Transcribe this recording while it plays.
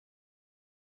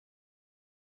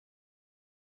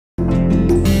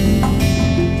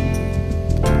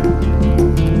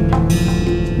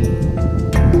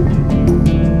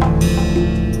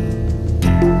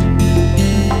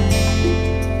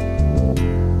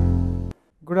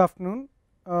Good afternoon.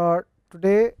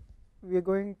 Today we are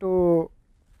going to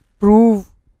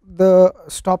prove the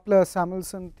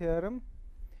Stopler-Samuelson theorem.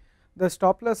 The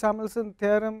Stopler-Samuelson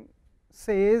theorem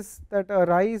says that a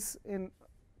rise in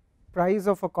price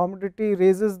of a commodity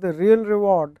raises the real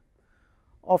reward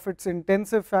of its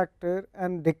intensive factor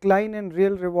and decline in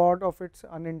real reward of its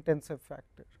unintensive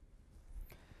factor.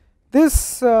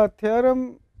 This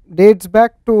theorem dates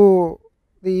back to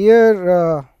the year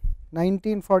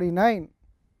 1949,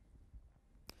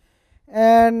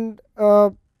 and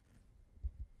the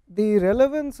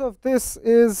relevance of this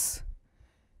is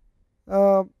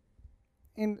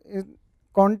in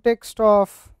context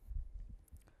of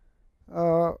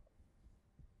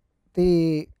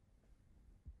the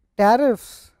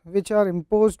tariffs which are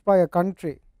imposed by a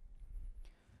country.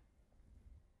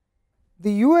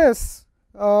 The US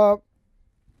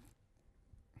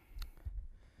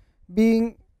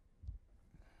being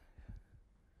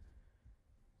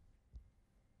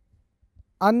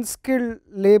unskilled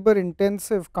labor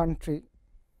intensive country,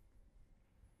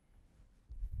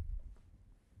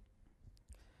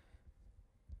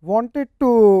 wanted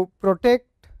to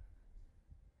protect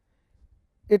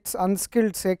its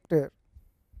unskilled sector.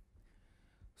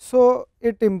 So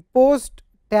it imposed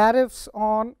tariffs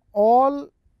on all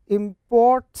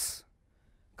imports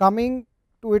coming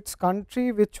to its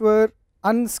country which were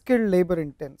unskilled labor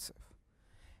intensive.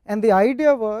 And the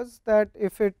idea was that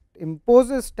if it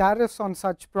imposes tariffs on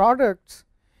such products,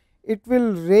 it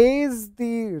will raise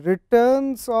the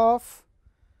returns of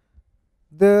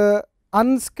the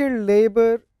unskilled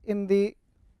labor in the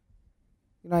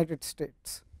United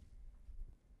States.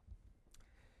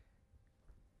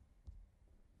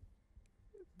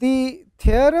 The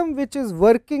theorem which is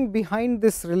working behind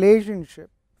this relationship,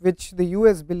 which the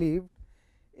US believed,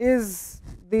 is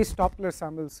the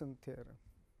Stopler-Samuelson theorem.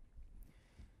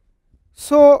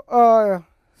 So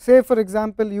say for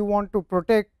example, you want to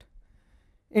protect,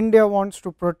 India wants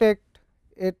to protect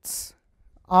its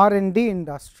R&D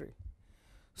industry.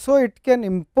 So it can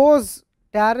impose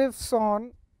tariffs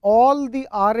on all the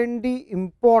R&D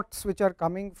imports which are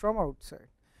coming from outside,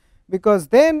 because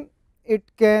then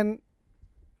it can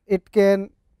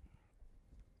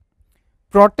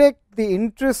protect the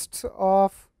interests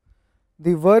of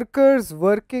the workers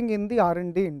working in the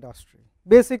R&D industry.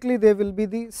 Basically, they will be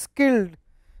the skilled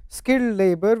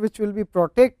labor which will be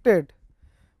protected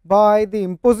by the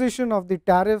imposition of the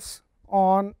tariffs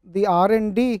on the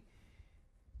R&D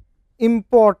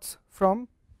imports from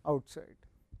outside.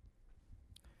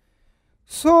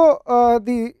 So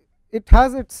it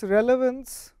has its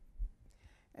relevance,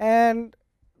 and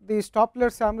the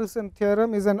Stopler-Samuelson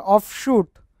theorem is an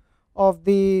offshoot of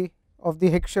the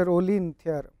Heckscher-Ohlin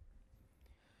theorem,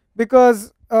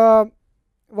 because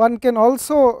one can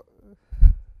also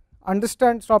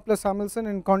understand Stopler-Samuelson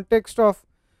in context of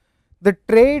the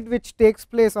trade which takes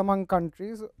place among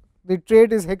countries. The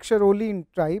trade is Heckscher-Ohlin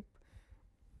type,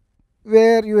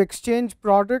 where you exchange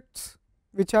products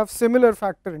which have similar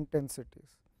factor intensities.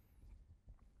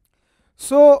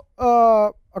 So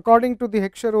according to the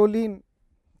Heckscher-Ohlin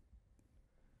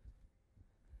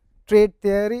trade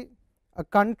theory, a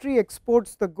country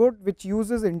exports the good which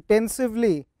uses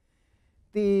intensively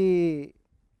the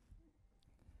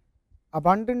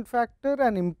abundant factor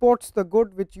and imports the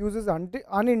good which uses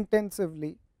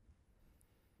unintensively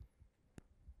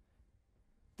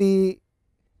the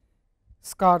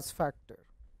scarce factor.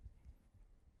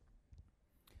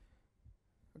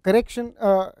 Correction,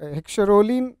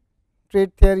 Heckscher-Ohlin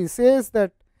trade theory says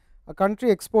that a country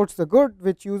exports the good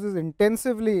which uses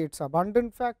intensively its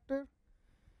abundant factor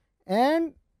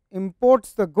and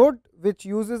imports the good which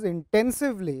uses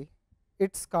intensively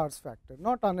its scarce factor,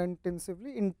 not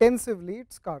unintensively, intensively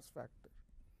its scarce factor.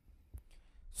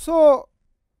 So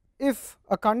if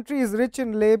a country is rich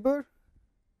in labor,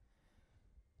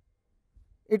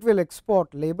 it will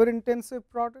export labor intensive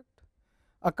product.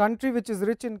 A country which is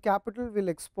rich in capital will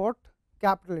export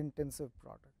capital intensive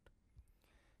product.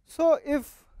 So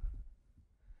if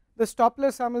the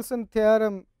Stopler-Samuelson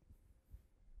theorem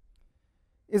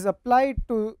is applied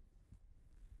to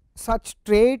such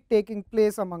trade taking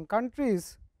place among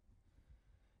countries,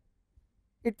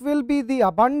 it will be the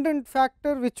abundant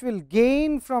factor which will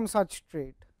gain from such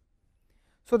trade.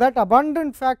 So that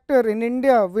abundant factor in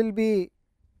India will be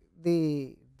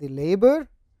the labor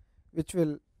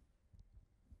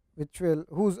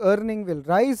whose earning will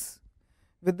rise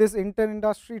with this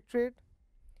inter-industry trade,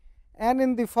 and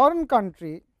in the foreign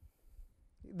country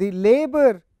the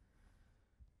labor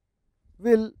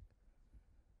will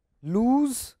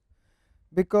lose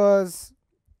because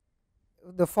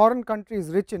the foreign country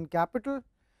is rich in capital.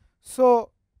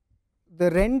 So the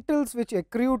rentals which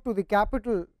accrue to the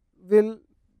capital will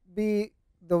be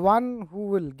the one who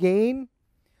will gain.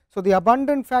 So, the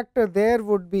abundant factor there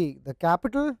would be the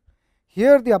capital,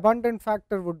 here the abundant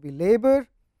factor would be labor.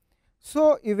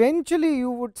 So, eventually you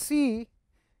would see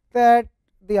that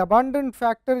the abundant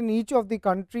factor in each of the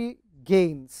country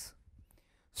gains.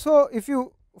 So, if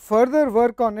you further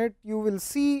work on it, you will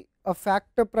see a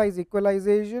factor price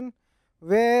equalization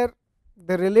where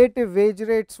the relative wage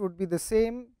rates would be the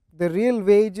same, the real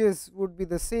wages would be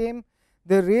the same,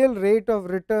 the real rate of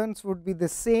returns would be the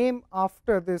same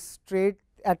after this trade,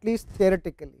 at least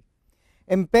theoretically.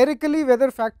 Empirically,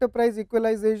 whether factor price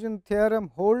equalization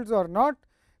theorem holds or not,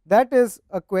 that is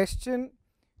a question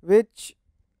which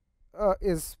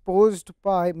is posed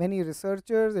by many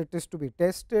researchers. It is to be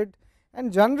tested,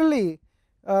 and generally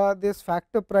this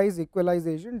factor price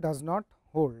equalization does not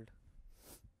hold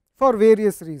for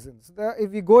various reasons.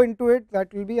 If we go into it,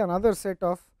 that will be another set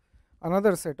of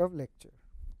lecture.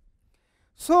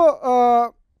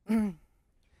 So,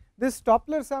 this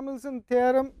Toppler-Samuelson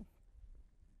theorem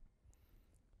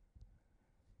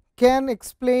can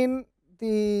explain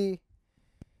the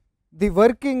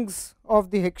workings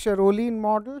of the Heckscher-Ohlin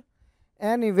model,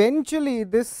 and eventually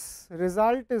this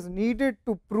result is needed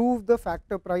to prove the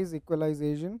factor price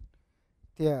equalization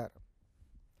theorem.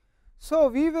 So,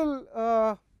 we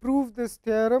will prove this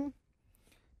theorem,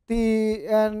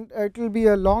 and it will be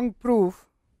a long proof,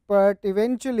 but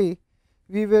eventually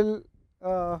we will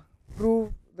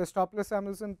prove the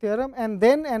Toppler-Samuelson theorem, and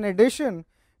then an addition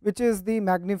which is the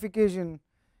magnification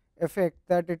effect,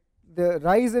 that the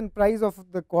rise in price of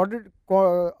the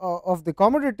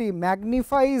commodity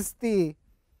magnifies the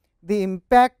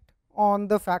impact on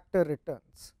the factor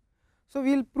returns. So,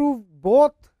 we will prove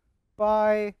both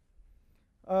by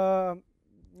the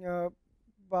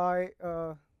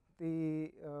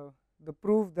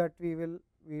proof that we will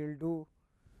do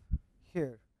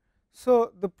here.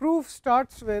 So, the proof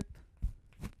starts with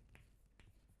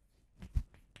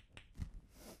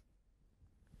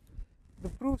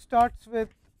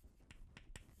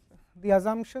the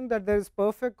assumption that there is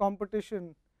perfect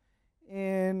competition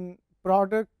in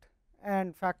product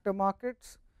and factor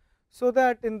markets, so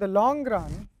that in the long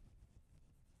run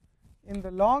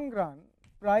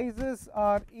prices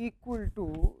are equal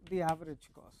to the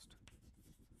average cost.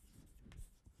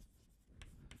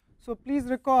 So, please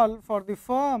recall, for the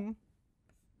firm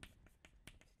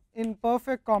in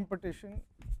perfect competition,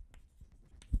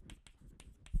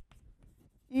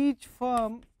 each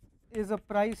firm is a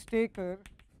price taker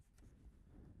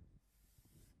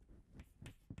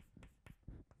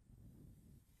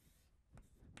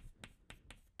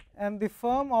and the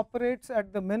firm operates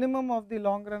at the minimum of the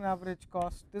long run average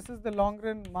cost. This is the long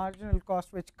run marginal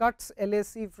cost which cuts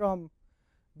LAC from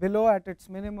below at its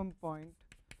minimum point.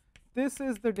 This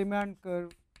is the demand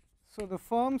curve. So, the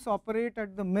firms operate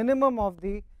at the minimum of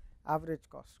the average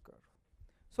cost curve.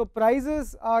 So,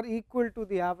 prices are equal to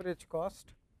the average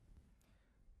cost.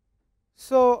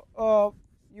 So,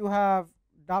 you have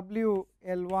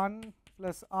WL1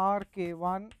 plus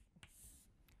RK1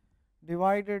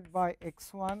 divided by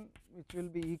x1, which will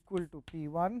be equal to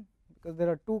P1, because there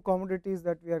are two commodities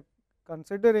that we are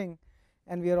considering,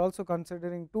 and we are also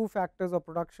considering two factors of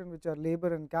production which are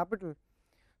labor and capital.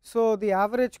 So, the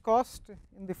average cost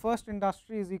in the first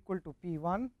industry is equal to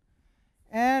P1,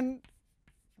 and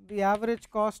the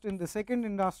average cost in the second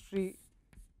industry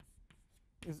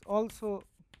is also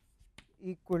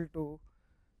equal to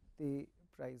the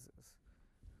prices.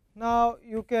 Now,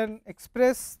 you can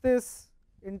express this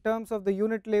in terms of the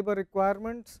unit labor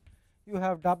requirements. You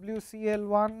have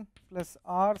WCL1 plus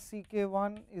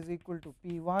RCK1 is equal to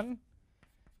P1,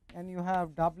 and you have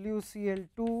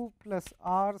WCL2 plus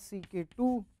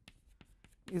RCK2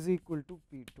 is equal to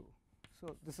P2.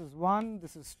 So, this is 1,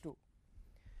 this is 2.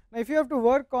 Now, if you have to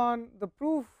work on the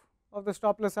proof of the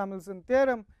Toppler-Samuelson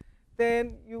theorem,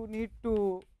 then you need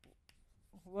to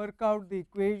work out the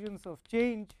equations of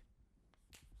change.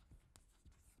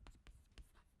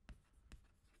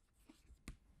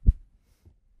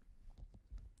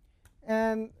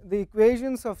 And the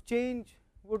equations of change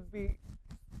would be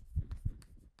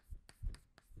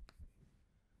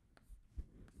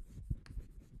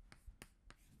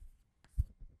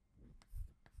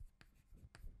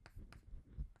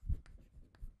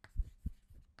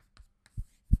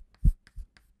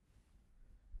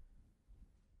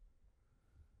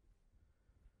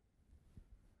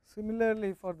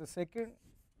similarly for the second.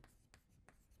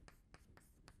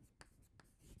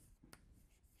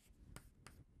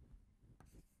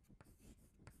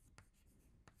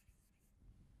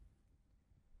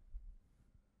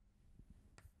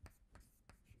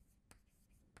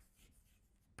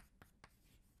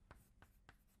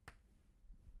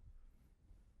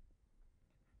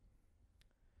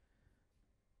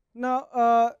 Now,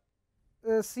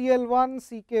 CL1,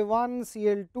 CK1,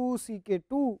 CL2,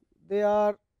 CK2, they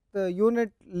are the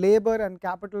unit labor and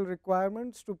capital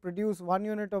requirements to produce 1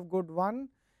 unit of good 1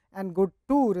 and good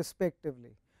 2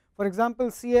 respectively. For example,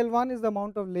 CL1 is the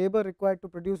amount of labor required to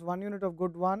produce 1 unit of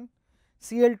good 1,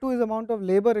 CL2 is the amount of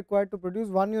labor required to produce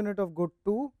 1 unit of good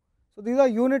 2. So, these are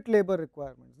unit labor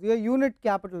requirements, these are unit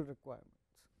capital requirements.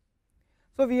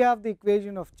 So, we have the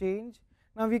equation of change.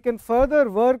 Now, we can further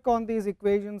work on these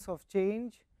equations of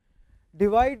change,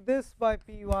 divide this by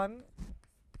P1.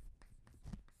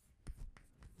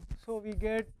 So, we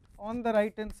get on the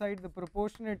right hand side the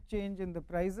proportionate change in the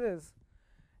prices,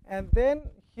 and then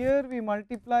here we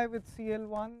multiply with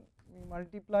CL1, we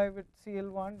multiply with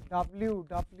CL1, W,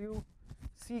 W,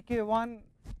 CK1,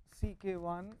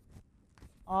 CK1,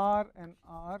 R and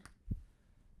R.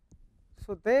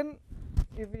 So, then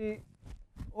if we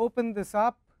open this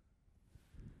up,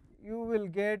 you will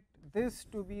get this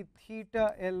to be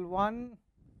theta L1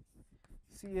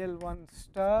 CL1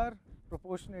 star,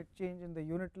 proportionate change in the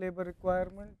unit labor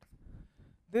requirement.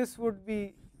 This would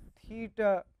be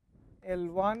theta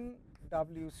L1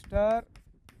 W star,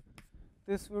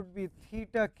 this would be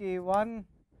theta K1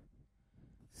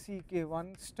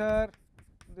 CK1 star,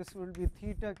 this will be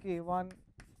theta K1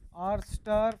 R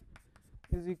star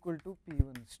is equal to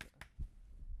P1 star.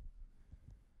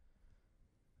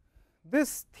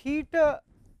 This theta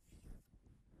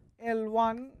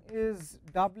L1 is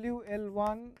W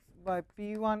L1 by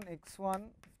P1 x1,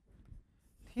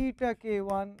 theta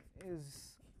K1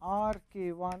 is R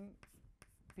K1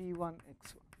 P1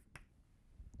 x1.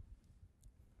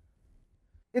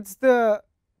 It is the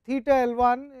theta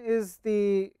L1 is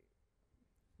the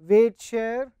weight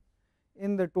share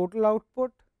in the total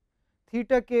output,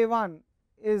 theta K1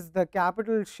 is the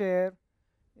capital share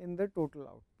in the total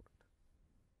output.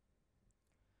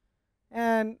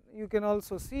 And you can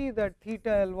also see that theta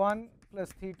L1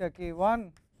 plus theta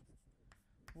K1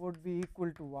 would be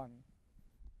equal to 1,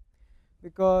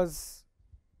 because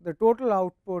the total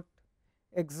output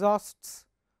exhausts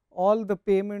all the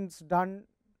payments done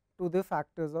to the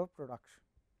factors of production,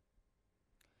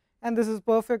 and this is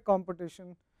perfect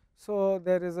competition. So,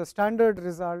 there is a standard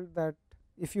result that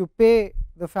if you pay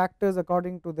the factors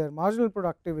according to their marginal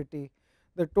productivity,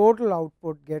 the total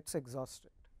output gets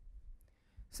exhausted.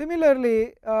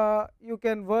 Similarly, you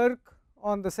can work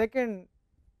on the second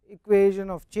equation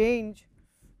of change,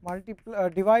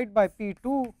 divide by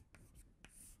P2,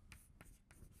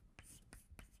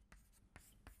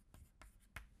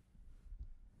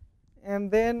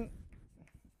 and then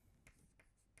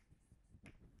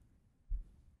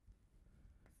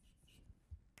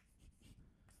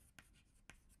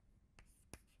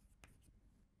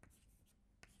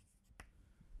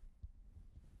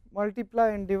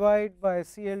multiply and divide by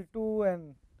CL2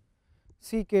 and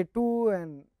CK2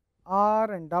 and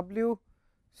R and W.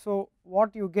 So,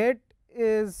 what you get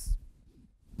is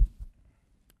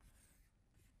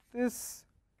this,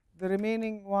 the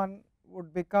remaining one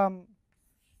would become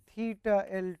theta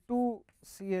L2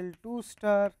 CL2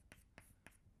 star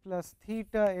plus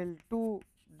theta L2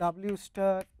 W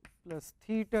star plus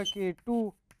theta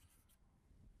K2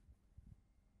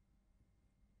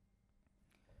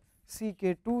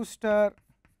 CK2 star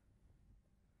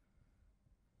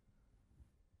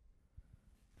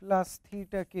plus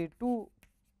theta K2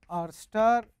 R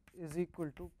star is equal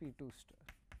to P2 star.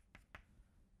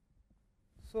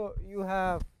 So, you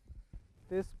have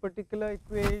this particular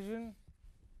equation,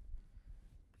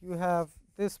 you have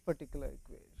this particular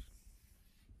equation.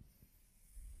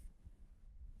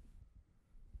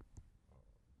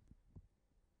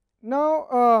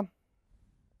 Now,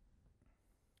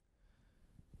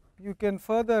 you can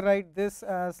further write this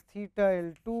as theta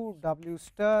L2 W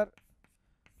star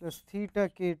plus theta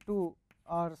K2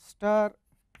 R star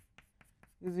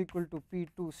is equal to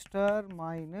P2 star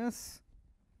minus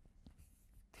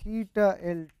theta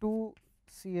L2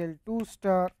 CL2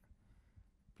 star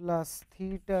plus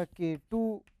theta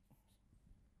K2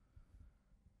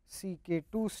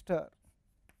 CK2 star.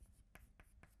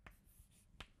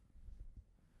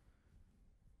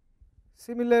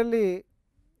 Similarly,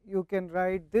 you can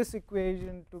write this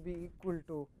equation to be equal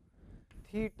to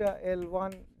theta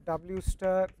L1 W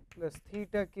star plus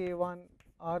theta K1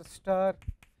 R star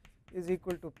is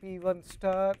equal to P1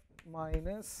 star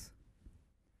minus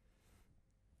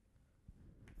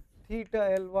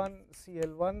theta L1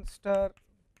 CL1 star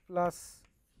plus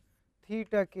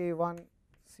theta K1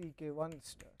 CK1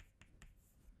 star.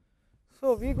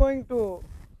 So, we are going to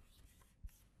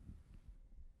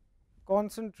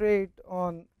concentrate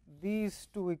on these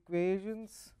two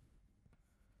equations,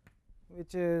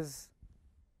 which is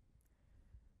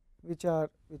which are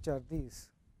these.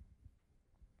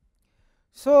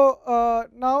 So,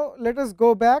 now let us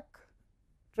go back,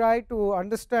 try to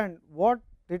understand what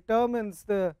determines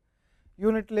the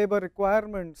unit labor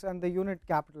requirements and the unit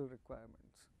capital requirements.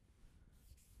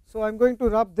 So, I am going to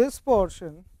rub this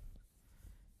portion,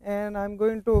 and I am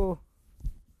going to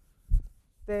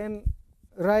then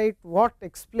write what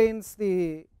explains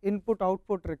the input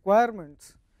output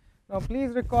requirements. Now,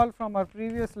 please recall from our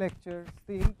previous lectures,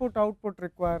 the input output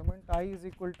requirement I is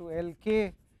equal to L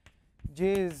k,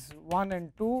 J is 1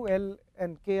 and 2, L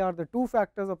and K are the two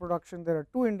factors of production, there are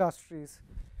two industries.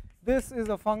 This is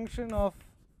a function of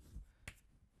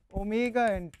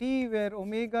omega and T, where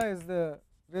omega is the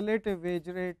relative wage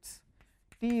rates,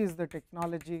 T is the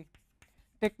technology.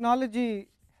 Technology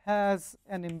has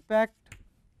an impact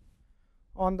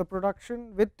on the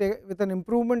production. With an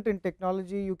improvement in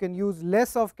technology, you can use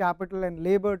less of capital and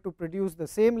labor to produce the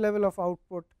same level of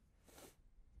output.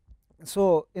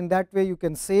 So, in that way you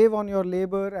can save on your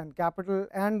labor and capital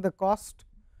and the cost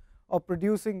of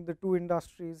producing the two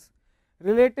industries.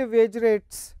 Relative wage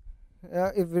rates,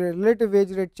 if relative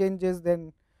wage rate changes,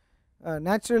 then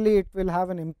naturally it will have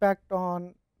an impact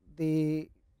on the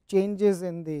changes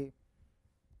in the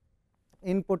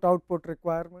input output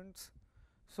requirements.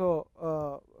 So,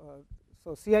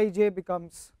 Cij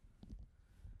becomes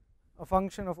a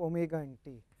function of omega and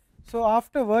T. So,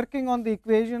 after working on the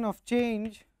equation of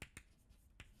change,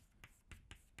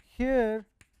 here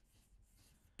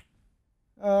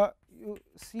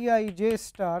Cij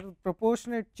star,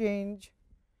 proportionate change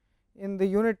in the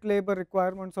unit labor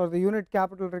requirements or the unit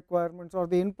capital requirements or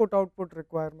the input output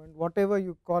requirement, whatever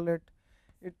you call it,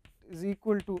 it is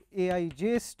equal to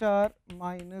Aij star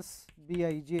minus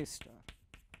Bij star.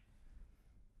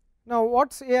 Now,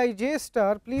 what is Aij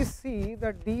star? Please see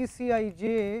that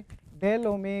dCij del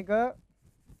omega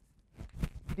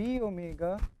d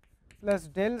omega plus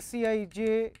del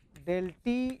Cij del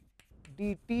T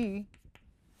dt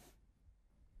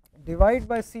divide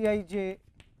by Cij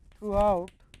throughout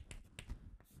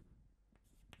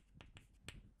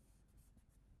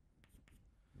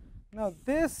now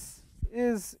this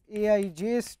is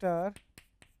Aij star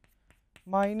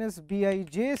minus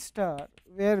Bij star,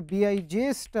 where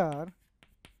Bij star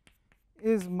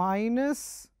is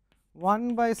minus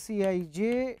 1 by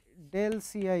Cij del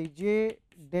Cij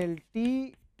del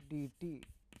T dt.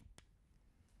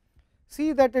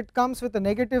 See that it comes with a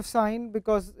negative sign,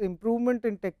 because improvement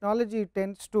in technology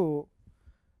tends to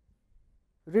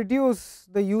reduce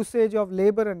the usage of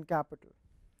labor and capital.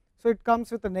 So, it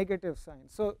comes with a negative sign.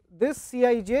 So, this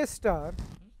Cij star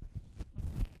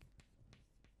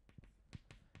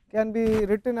can be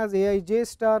written as Aij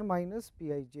star minus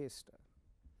Bij star.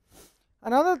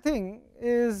 Another thing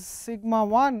is sigma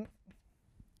 1,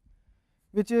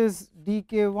 which is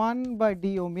dk1 by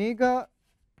d omega,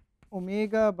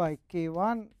 omega by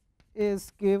k1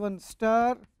 is k1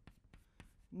 star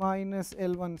minus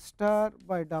L1 star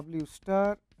by W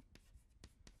star.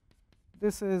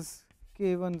 This is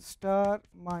k1 star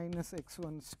minus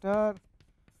x1 star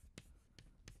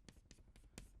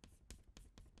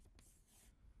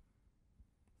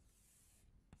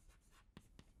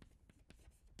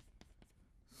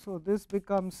so this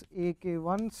becomes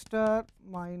AK1 star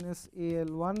minus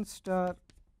AL1 star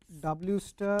W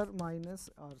star minus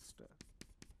R star.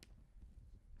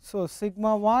 So,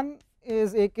 sigma 1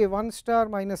 is AK1 star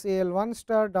minus AL1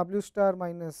 star W star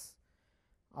minus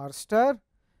R star,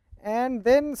 and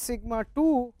then sigma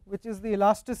 2, which is the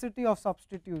elasticity of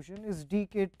substitution, is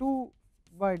dk2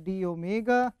 by d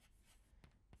omega,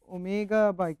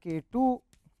 omega by k2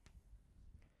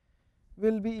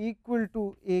 will be equal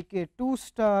to AK2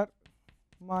 star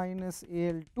minus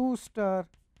AL2 star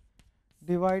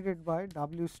divided by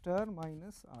W star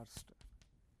minus R star.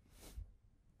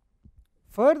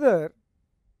 Further,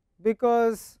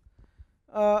 because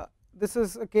this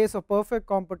is a case of perfect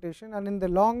competition, and in the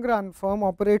long run firm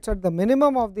operates at the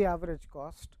minimum of the average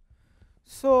cost.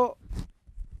 So,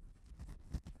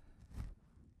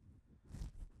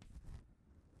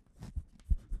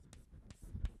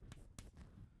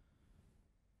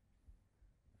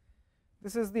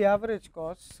 this is the average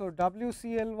cost. So,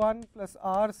 WCL1 plus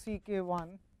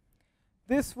RCK1,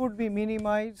 this would be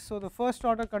minimized. So, the first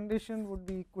order condition would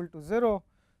be equal to 0.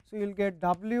 So, you will get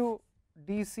W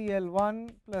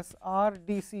dCl1 plus R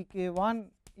dCk1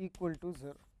 equal to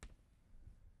 0.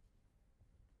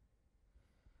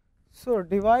 So,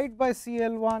 divide by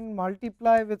Cl1,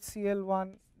 multiply with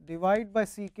Cl1, divide by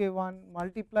Ck1,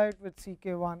 multiply it with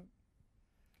Ck1,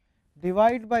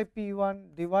 divide by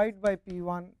P1, divide by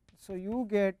P1. So, you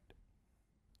get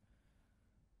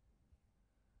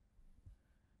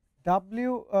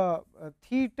W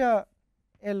theta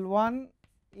L1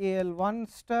 AL1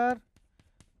 star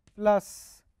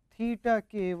plus theta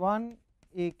K1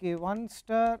 AK1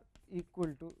 star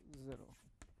equal to 0.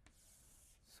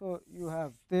 So, you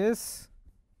have this,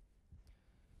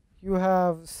 you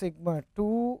have sigma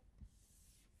 2,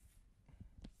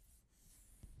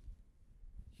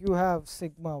 you have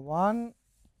sigma 1,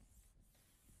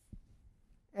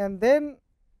 and then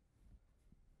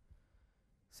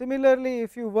similarly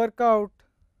if you work out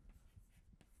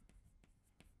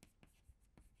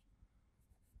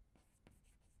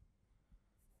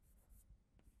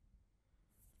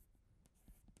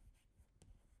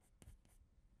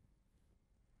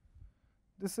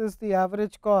this is the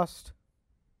average cost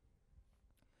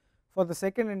for the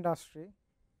second industry.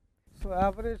 So,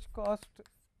 average cost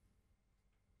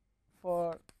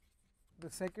for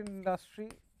the second industry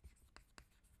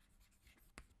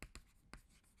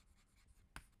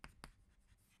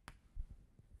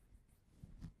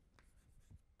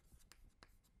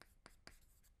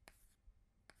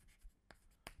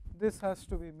this has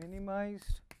to be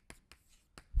minimized.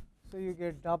 So, you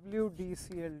get W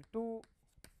dCl2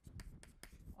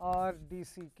 R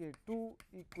dCk2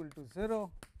 equal to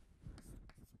 0.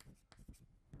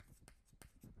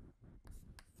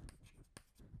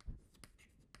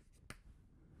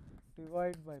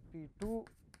 Divide by P2.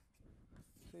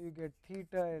 So, you get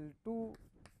theta L2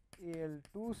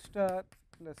 AL2 star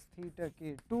plus theta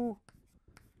K2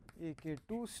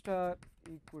 AK2 star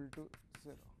equal to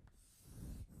 0.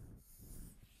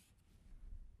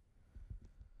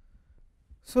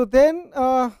 So, then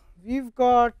we have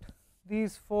got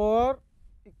these 4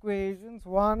 equations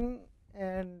 1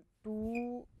 and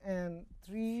 2 and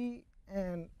 3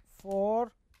 and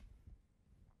 4,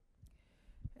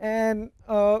 and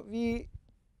we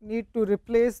need to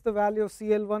replace the value of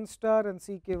CL1 star and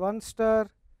CK1 star,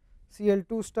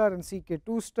 CL2 star and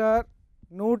CK2 star,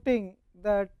 noting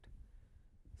that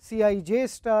Cij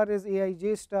star is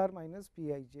Aij star minus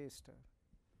Bij star.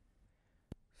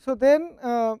 So, then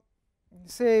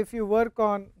say if you work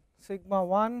on sigma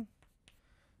 1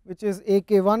 which is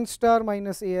AK1 star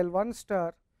minus AL1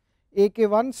 star,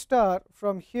 AK1 star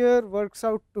from here works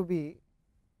out to be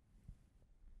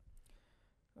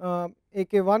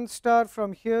AK1 star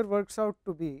from here works out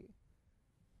to be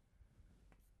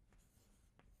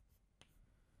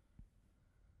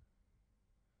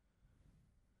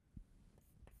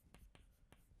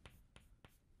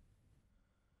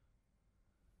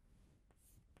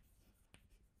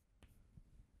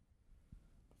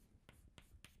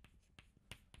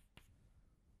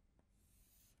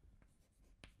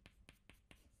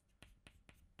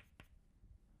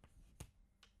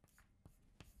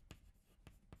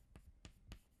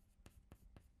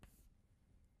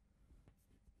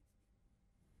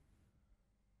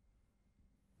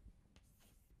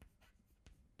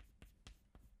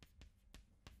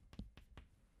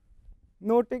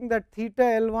noting that theta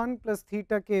L1 plus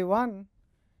theta K1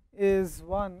 is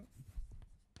 1.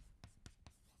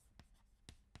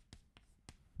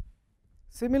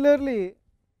 Similarly,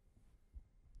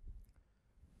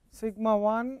 sigma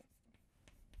 1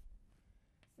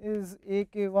 is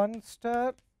AK1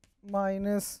 star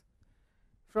minus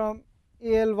from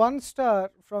AL1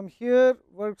 star from here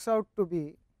works out to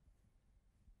be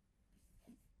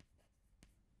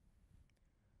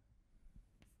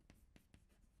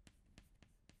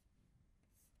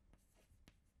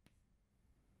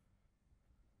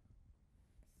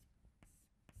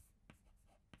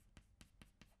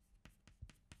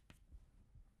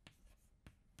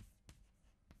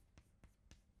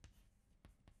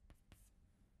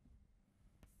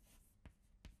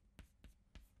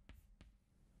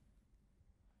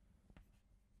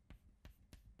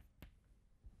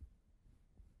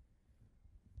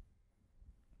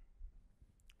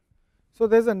so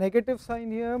there is a negative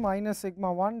sign here minus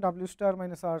sigma 1 W star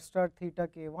minus R star theta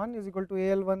K1 is equal to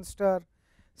AL1 star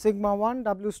sigma 1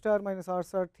 W star minus R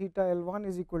star theta L1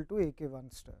 is equal to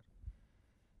AK1 star.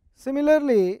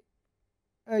 Similarly,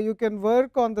 you can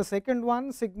work on the second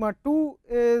one sigma 2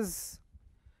 is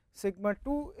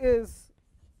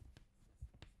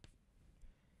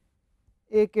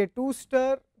AK2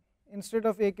 star. Instead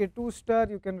of AK2 star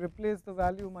you can replace the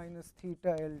value minus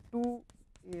theta L2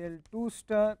 AL2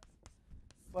 star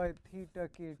by theta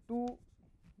K2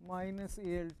 minus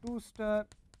AL2 star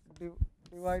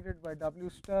divided by W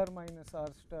star minus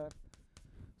R star.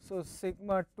 So,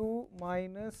 sigma 2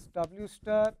 minus W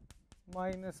star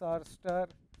minus R star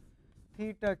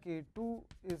theta K2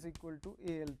 is equal to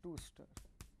AL2 star.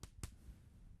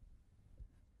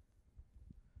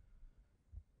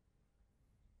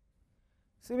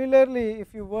 Similarly,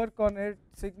 if you work on it,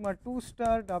 sigma 2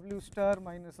 star W star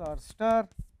minus R star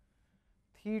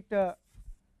theta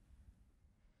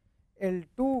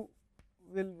L2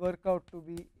 will work out to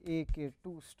be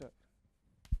AK2 star.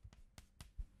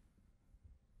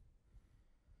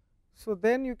 So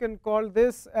then you can call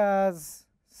this as,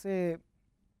 say,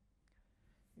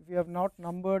 if you have not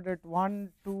numbered it 1,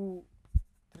 2,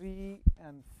 3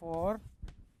 and 4.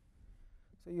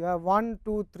 So you have 1,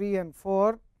 2, 3 and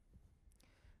 4.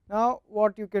 Now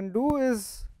what you can do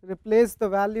is replace the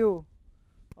value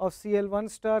of CL1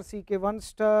 star, CK1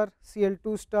 star,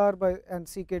 CL2 star by and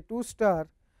CK2 star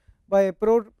by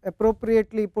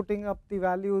appropriately putting up the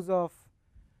values of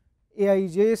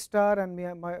Aij star and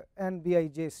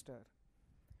Bij star.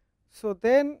 So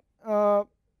then I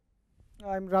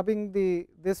am rubbing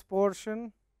this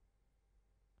portion,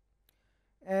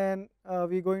 and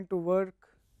we are going to work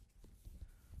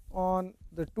on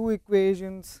the two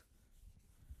equations,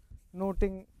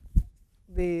 noting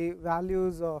the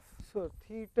values of, so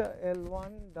theta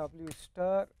L1 W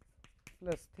star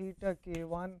plus theta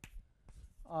K1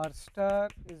 R star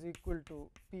is equal to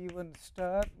P1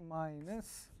 star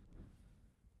minus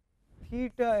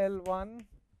theta L1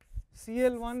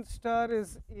 CL1 star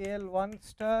is AL1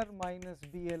 star minus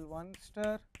BL1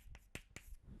 star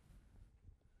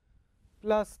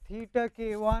plus theta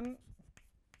K1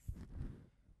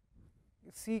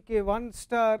 CK1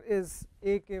 star is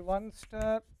AK1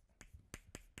 star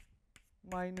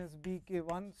minus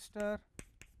BK1 star.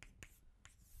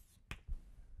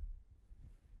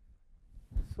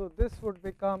 So this would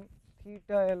become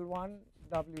theta L1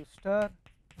 W star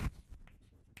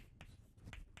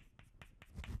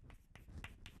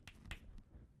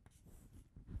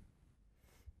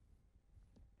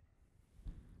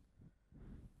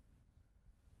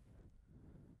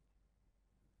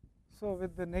So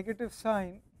with the negative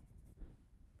sign,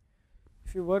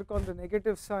 if you work on the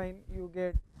negative sign, you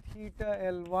get theta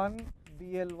L1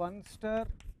 BL1 star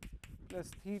plus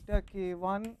theta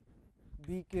K1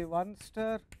 BK1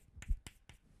 star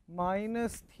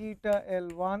minus theta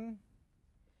L1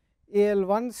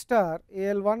 AL1 star.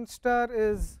 AL1 star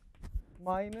is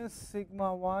minus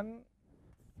sigma 1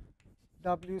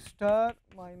 W star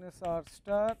minus R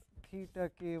star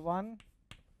theta K1,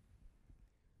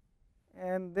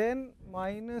 and then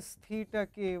minus theta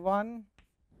K1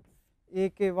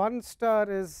 AK1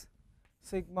 star is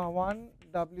sigma 1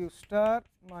 W star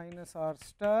minus R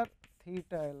star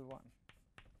theta L1.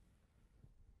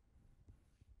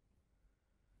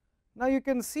 Now you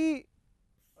can see,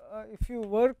 if you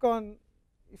work on,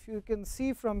 if you can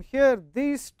see from here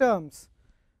these terms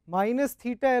minus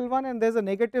theta L1 and there is a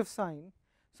negative sign.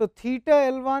 So theta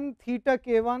L1 theta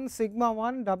K1 sigma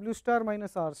 1 W star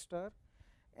minus R star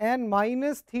and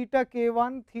minus theta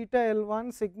K1 theta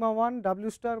L1 sigma 1 W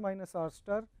star minus R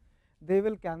star, they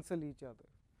will cancel each other,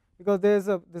 because there is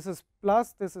a, this is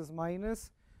plus, this is minus.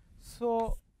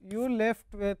 So you are left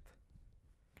with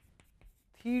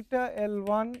theta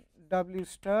L1 W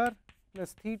star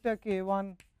plus theta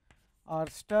K1 R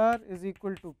star is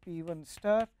equal to P1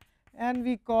 star, and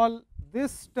we call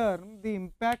this term the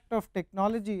impact of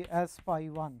technology as phi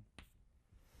 1.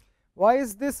 Why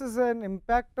is this as an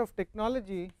impact of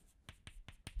technology?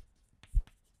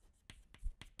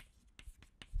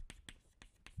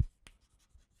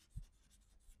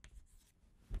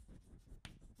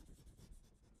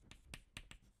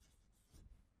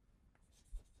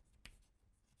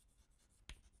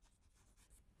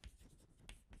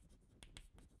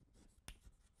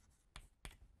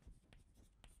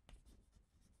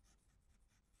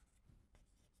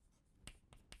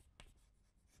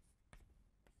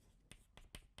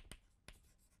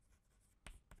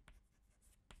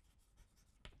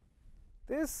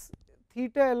 This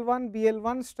theta L1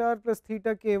 BL1 star plus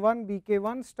theta K1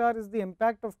 BK1 star is the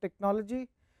impact of technology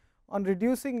on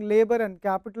reducing labor and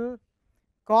capital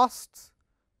costs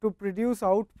to produce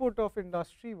output of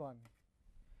industry 1.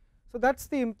 So that is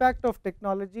the impact of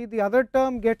technology. The other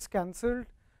term gets cancelled.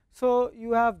 So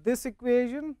you have this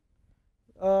equation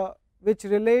which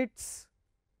relates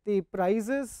the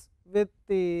prices with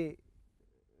the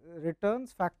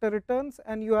returns, factor returns,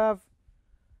 and you have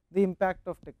the impact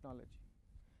of technology.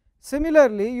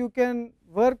 Similarly, you can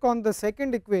work on the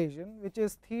second equation, which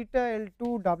is theta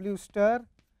L2 W star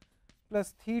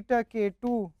plus theta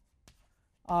K2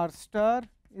 R star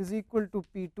is equal to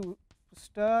P2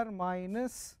 star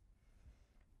minus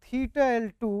theta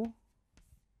L2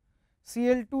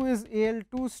 CL2 is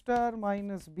AL2 star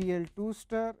minus BL2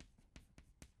 star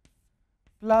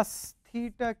plus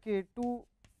theta K2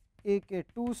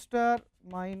 AK2 star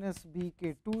minus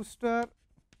BK2 star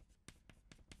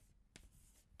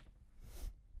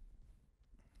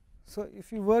So,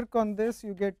 if you work on this,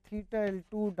 you get theta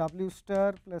L2 W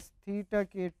star plus theta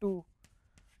K2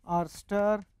 R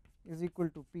star is equal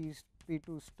to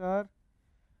P2 star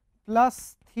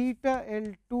plus theta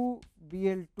L2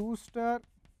 BL2 star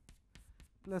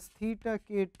plus theta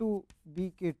K2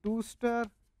 BK2 star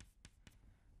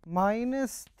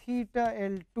minus theta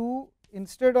L2.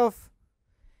 Instead of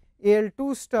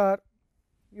AL2 star,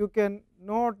 you can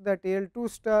note that AL2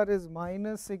 star is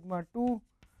minus sigma 2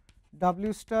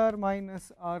 W star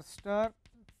minus R star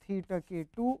theta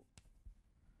K2,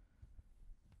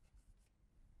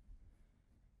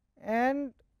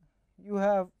 and you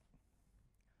have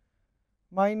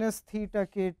minus theta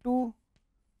K2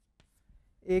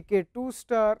 AK2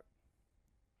 star,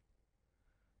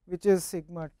 which is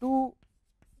sigma 2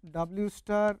 W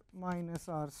star minus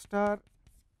R star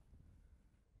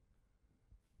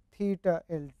theta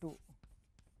L2.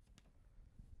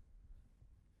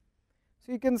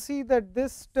 So, you can see that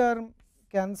this term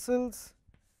cancels.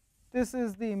 This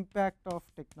is the impact of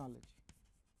technology.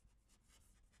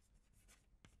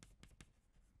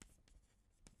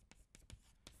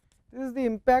 This is the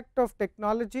impact of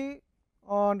technology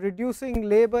on reducing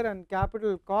labor and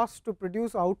capital cost to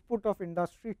produce output of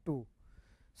industry 2.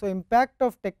 So, impact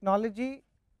of technology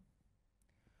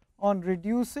on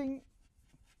reducing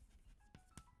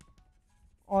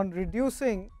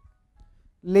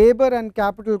labor and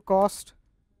capital cost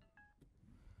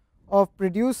of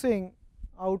producing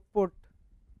output,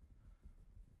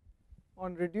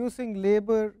 on reducing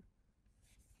labor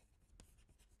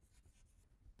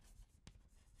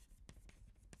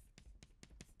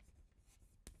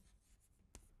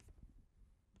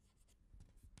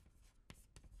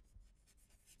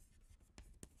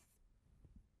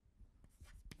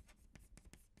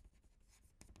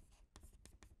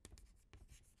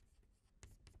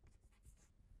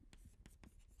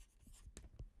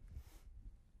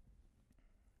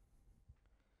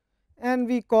and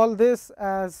we call this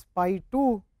as pi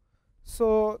 2.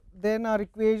 So, then our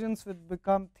equations will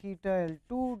become theta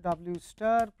L2 W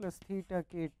star plus theta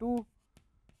K2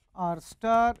 R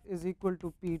star is equal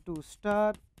to P2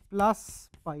 star plus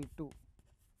pi 2.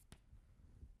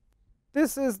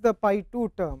 This is the pi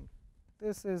 2 term.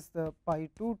 This is the pi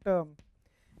 2 term,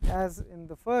 as in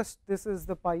the first, this is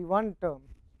the pi 1 term.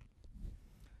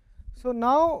 So,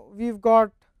 now we have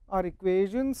got our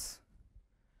equations.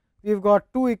 We have got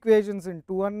two equations and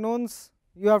two unknowns.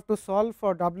 You have to solve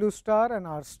for W star and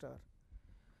R star.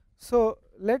 So,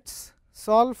 let us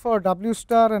solve for W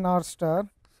star and R star.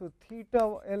 So,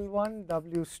 theta L1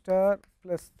 W star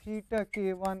plus theta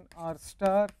K1 R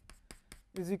star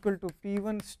is equal to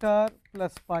P1 star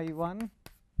plus pi 1,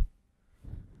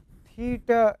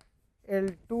 theta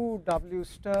L2 W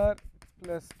star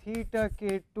plus theta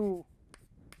K2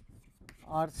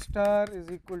 R star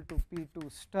is equal to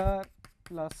P2 star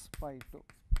plus pi 2.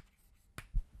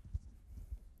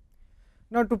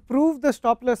 Now, to prove the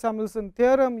Stopler-Samuelson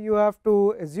theorem, you have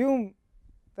to assume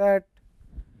that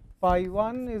pi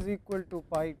 1 is equal to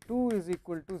pi 2 is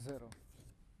equal to 0.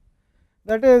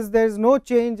 That is, there is no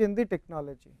change in the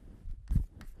technology.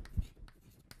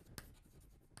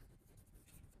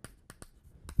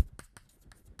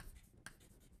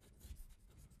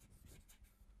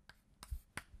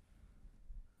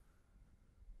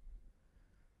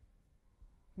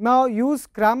 Now, use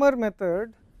Cramer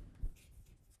method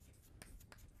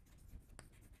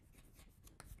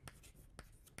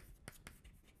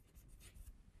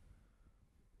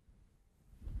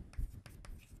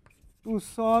to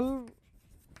solve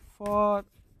for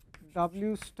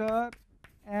W star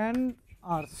and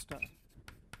R star.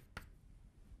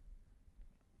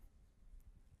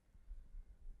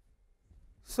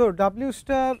 So, W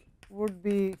star would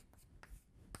be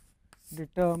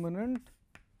determinant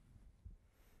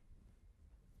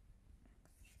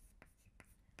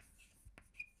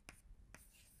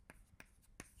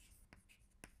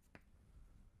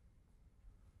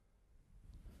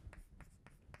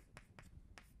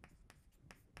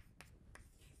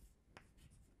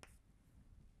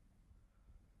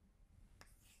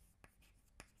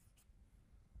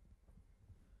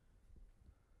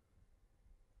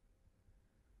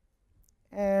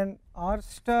and R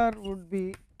star would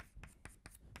be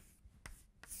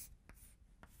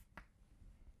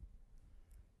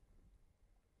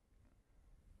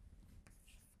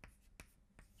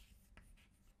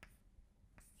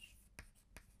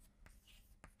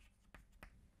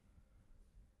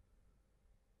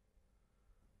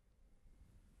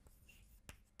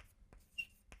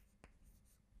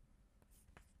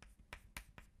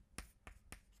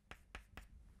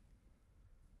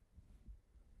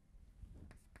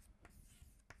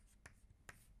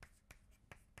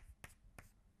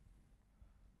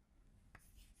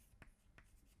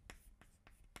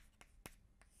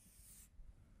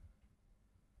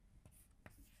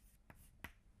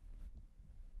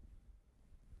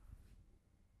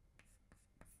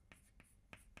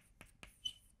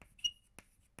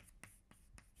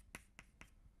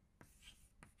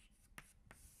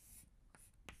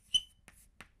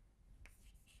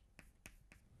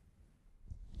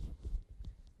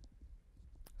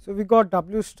So, we got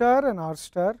W star and R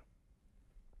star.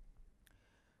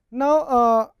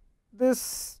 Now,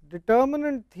 this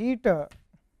determinant theta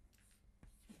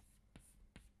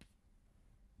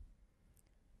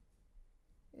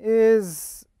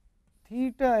is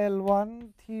theta L1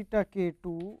 theta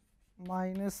K2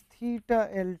 minus theta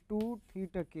L2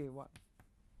 theta K1.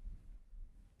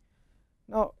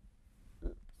 Now,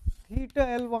 theta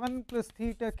L1 plus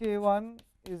theta K1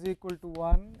 is equal to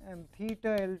 1 and theta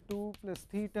L2 plus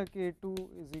theta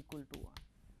K2 is equal to 1.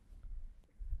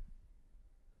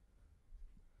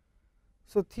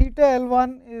 So, theta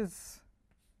L1 is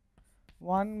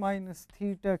 1 minus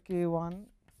theta K1,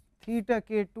 theta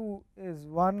K2 is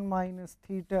 1 minus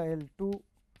theta L2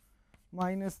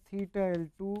 minus theta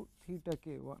L2 theta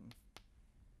K1.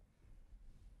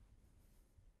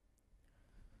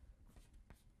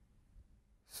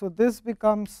 So, this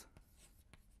becomes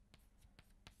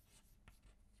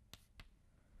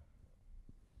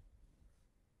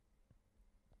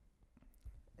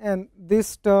and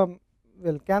this term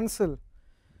will cancel.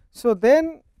 So,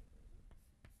 then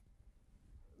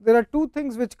there are two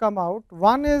things which come out.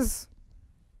 One is,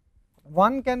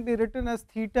 one can be written as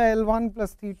theta L1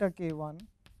 plus theta K1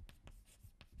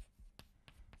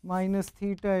 minus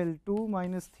theta L2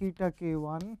 minus theta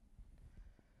K1.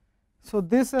 So,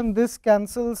 this and this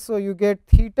cancels. So, you get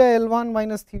theta L1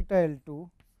 minus theta L2,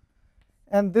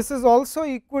 and this is also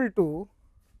equal to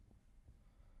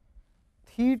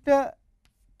theta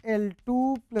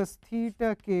L2 plus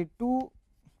theta K2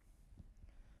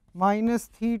 minus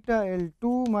theta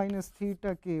L2 minus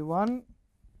theta K1.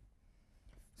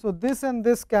 So, this and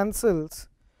this cancels.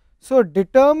 So,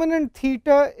 determinant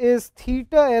theta is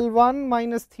theta L1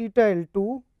 minus theta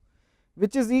L2,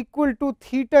 which is equal to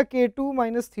theta K2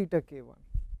 minus theta K1.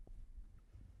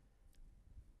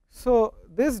 So,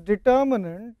 this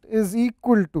determinant is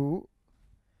equal to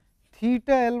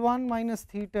theta L1 minus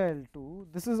theta L2.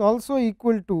 This is also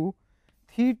equal to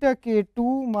theta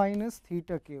K2 minus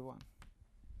theta K1.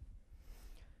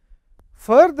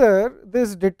 Further,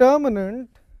 this determinant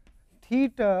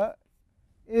theta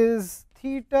is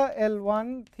theta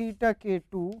L1 theta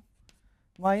K2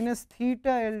 minus theta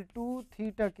L2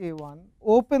 theta K1.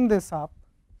 Open this up.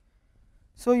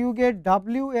 So, you get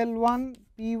W L1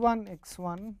 P1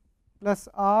 x1 plus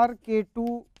R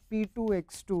K2 P2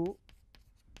 x2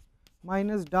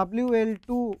 minus W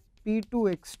L2 P2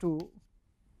 x2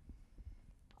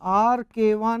 R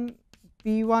K1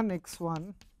 P1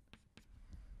 x1.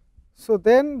 So,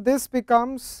 then this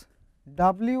becomes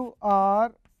W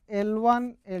R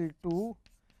L1 L2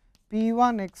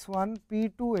 P1 x1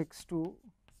 P2 x2,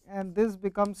 and this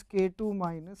becomes K2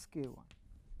 minus K1,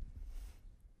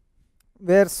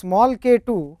 where small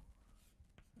k2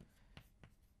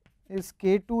 is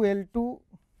K2 L2,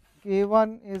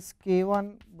 K1 is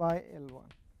K1 by L1.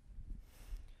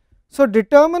 So,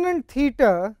 determinant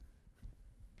theta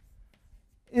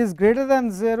is greater than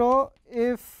 0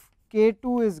 if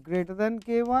K2 is greater than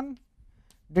K1,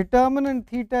 determinant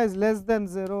theta is less than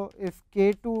 0 if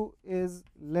K2 is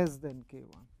less than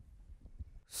K1.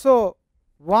 So,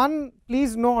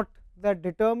 please note that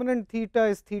determinant theta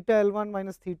is theta L1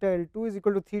 minus theta L2 is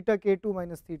equal to theta K2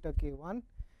 minus theta K1,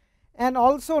 and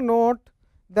also note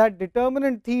that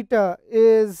determinant theta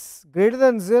is greater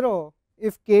than 0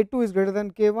 if K2 is greater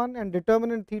than K1, and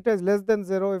determinant theta is less than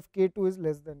 0 if K2 is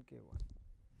less than K1.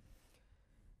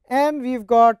 And we have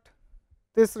got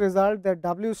this result that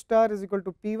W star is equal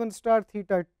to P1 star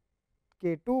theta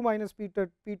K2 minus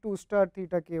P2 star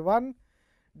theta K1,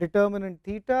 determinant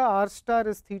theta, R star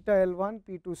is theta L1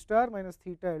 P2 star minus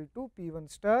theta L2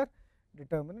 P1 star,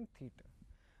 determinant theta.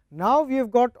 Now, we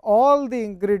have got all the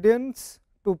ingredients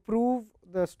to prove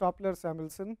the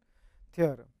Stoppler-Samuelson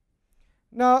theorem.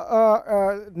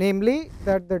 Now, namely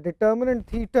that the determinant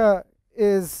theta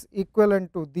is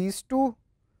equivalent to these two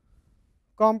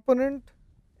component,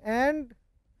 and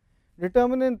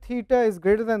determinant theta is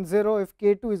greater than 0 if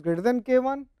K2 is greater than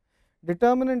K1,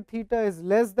 determinant theta is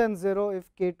less than 0 if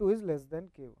K2 is less than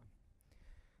K1.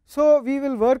 So, we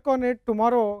will work on it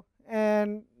tomorrow,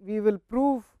 and we will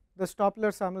prove the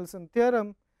Stoppler-Samuelson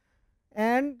theorem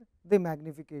and the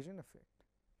magnification effect.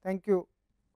 Thank you.